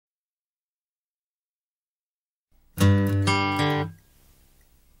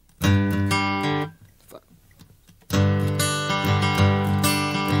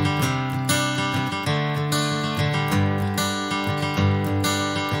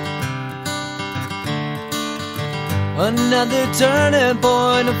Another turning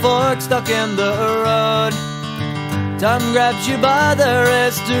point, a fork stuck in the road. Time grabs you by the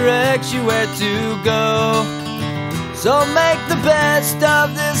wrist, directs you where to go. So make the best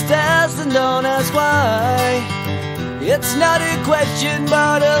of this test and don't ask why. It's not a question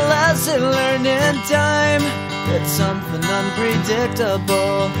but a lesson learned in time. It's something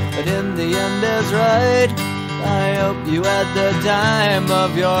unpredictable, but in the end is right. I hope you had the time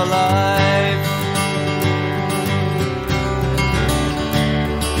of your life.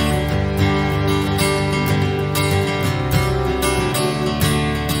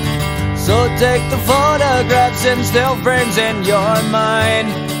 So take the photographs and still frames in your mind,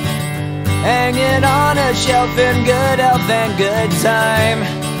 hanging on a shelf in good health and good time.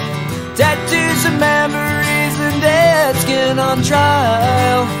 Tattoos and memories and dead skin on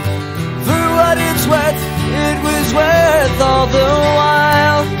trial. For what it's worth, it was worth all the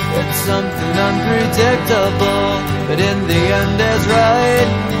while. It's something unpredictable, but in the end is right.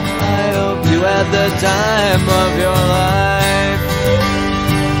 I hope you had the time of your life.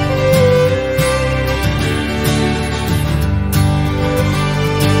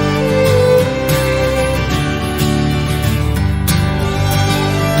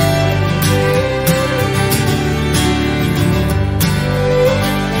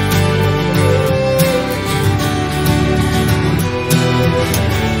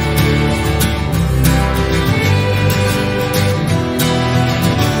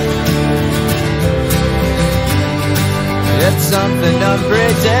 It's something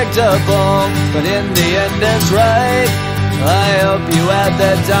unpredictable, but in the end it's right. I hope you had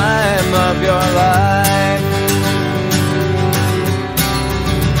the time of your life.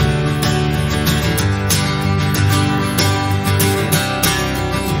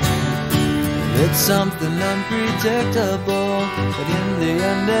 It's something unpredictable, but in the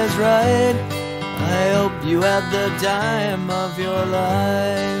end is right. I hope you had the time of your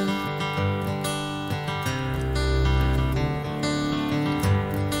life.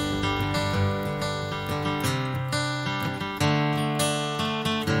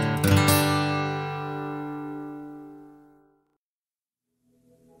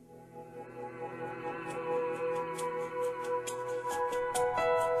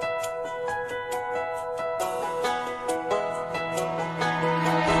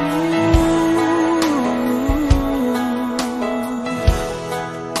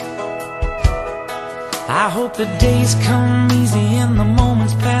 I hope the days come easy and the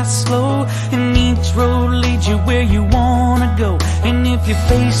moments pass slow, and each road leads you where you wanna go. And if you're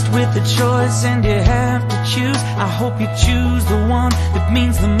faced with a choice and you have to choose, I hope you choose the one that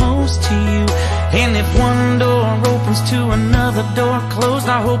means the most to you. And if one door opens to another door closed,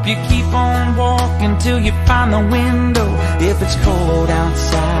 I hope you keep on walking till you find the window. If it's cold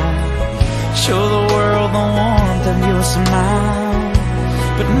outside, show the world the warmth of your smile.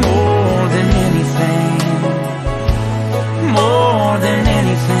 But more than anything, more than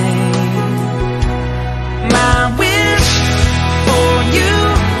anything, my wish for you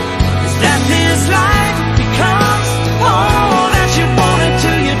is that this life becomes all that you want it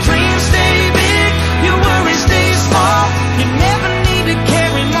to. Your dreams stay big, your worries stay small. You never need to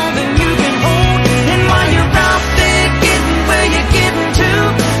carry more than you can hold. And while you're out there getting where you're getting to,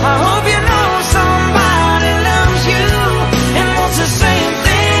 I hope you know somebody loves you and wants the same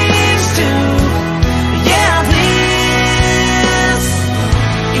things too. Yeah, this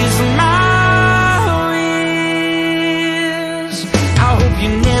is my wish. I hope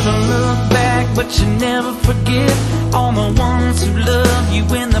you never look back, but you never forget all the ones who love you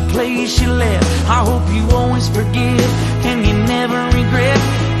in the place you left. I hope you always forgive and you never regret,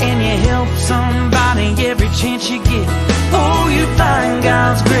 and you help somebody every chance you get. Oh, you find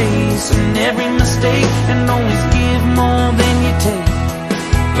God's grace in every mistake, and always give more than you take.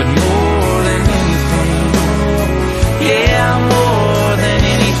 But more than anything, yeah, more than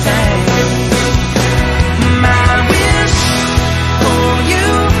anything, my wish for you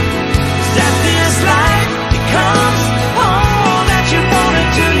is that this life becomes all that you want it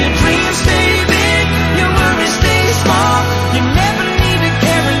to. Your dreams stay big, your worries stay small. You never need to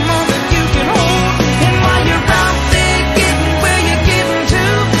carry more than you can hold. And while you're out there getting where you're getting to,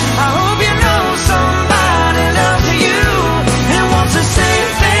 I hope you know somebody loves you and wants the same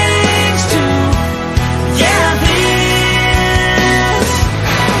things too. Yeah, this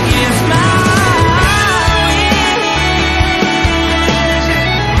is my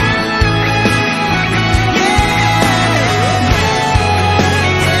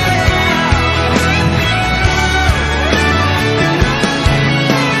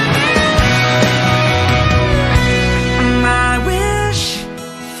my wish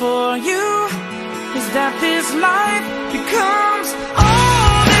for you is that this life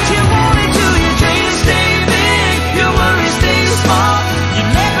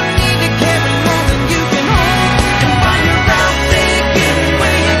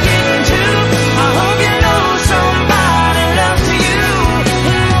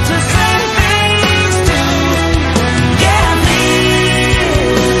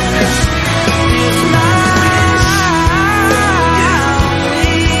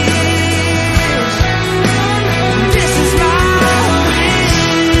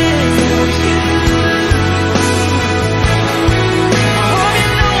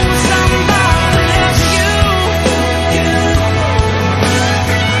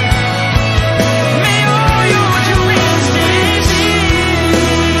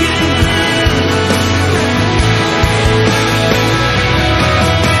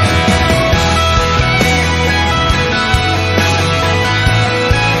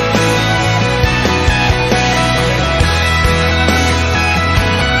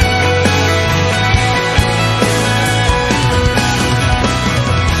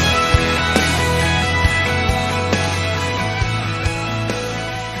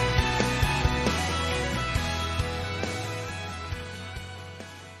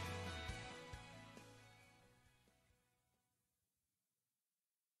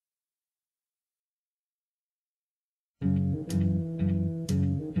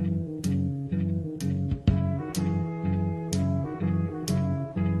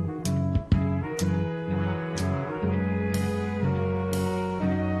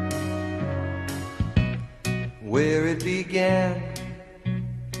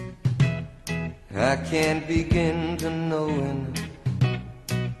I can't begin to knowing,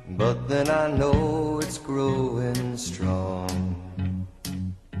 but then I know it's growing strong.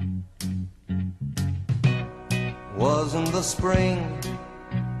 Wasn't the spring,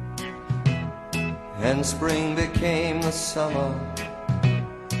 and spring became the summer.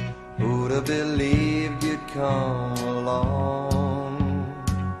 Who'd have believed you'd come along?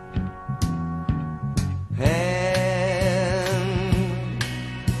 Hand,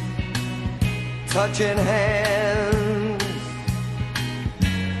 touching hands,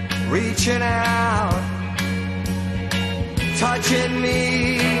 reaching out, touching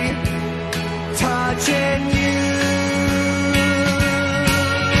me, touching you.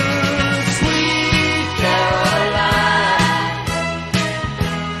 Sweet Caroline,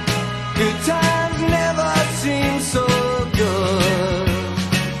 good times never seem so good.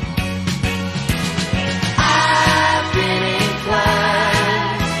 I've been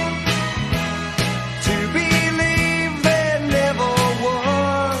inclined to believe there never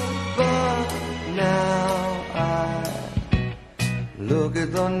was, but now I look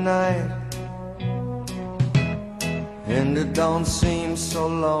at the night and it don't seem so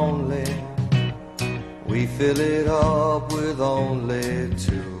lonely. We fill it up with only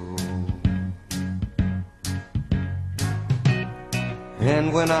two.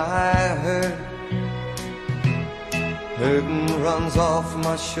 And when I hurt, hurting runs off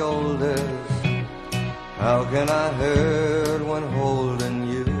my shoulders. How can I hurt when holding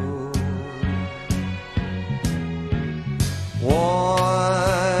you?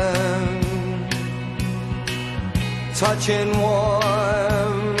 Warm, touching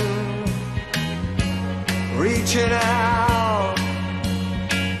warm, reaching out,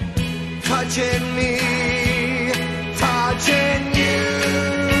 touching me, touching you.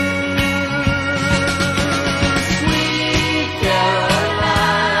 Sweet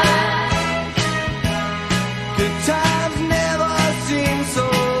Caroline, good times never seem so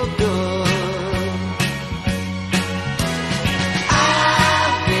good.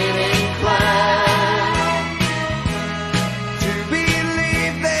 I've been inclined to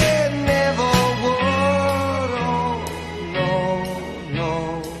believe there never would. Oh, no, no.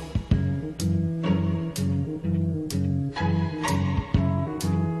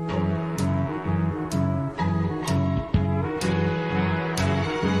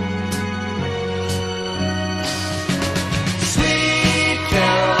 Sweet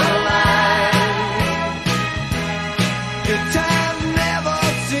Caroline, good times never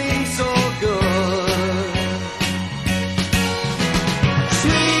seem so good.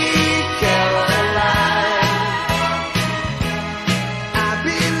 Sweet Caroline, I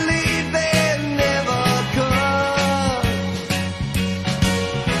believe they never could.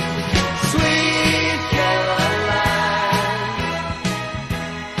 Sweet Caroline,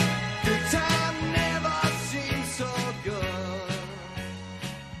 good times never seem so good.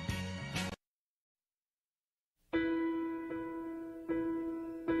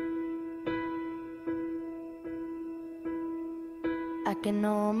 I can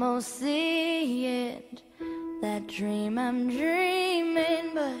almost see it, that dream I'm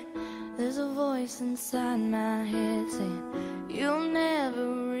dreaming, but there's a voice inside my head saying you'll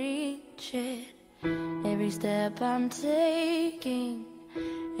never reach it. Every step I'm taking,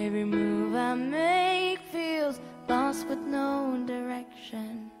 every move I make feels lost with no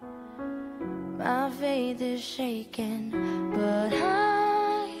direction. My faith is shaken, but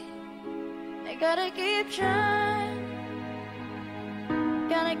I gotta keep trying.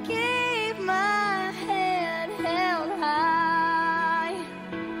 Gotta keep my head held high.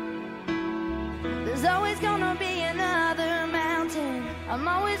 There's always gonna be another mountain. I'm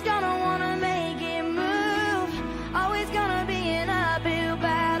always gonna wanna make it move. Always gonna be an uphill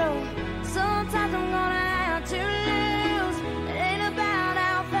battle. Sometimes I'm gonna have to lose. It ain't about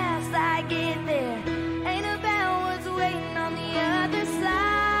how fast I get there. Ain't about what's waiting on the other side.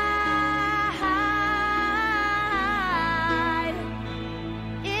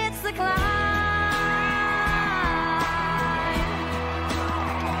 It's the climb.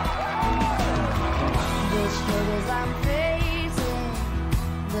 The struggles I'm facing,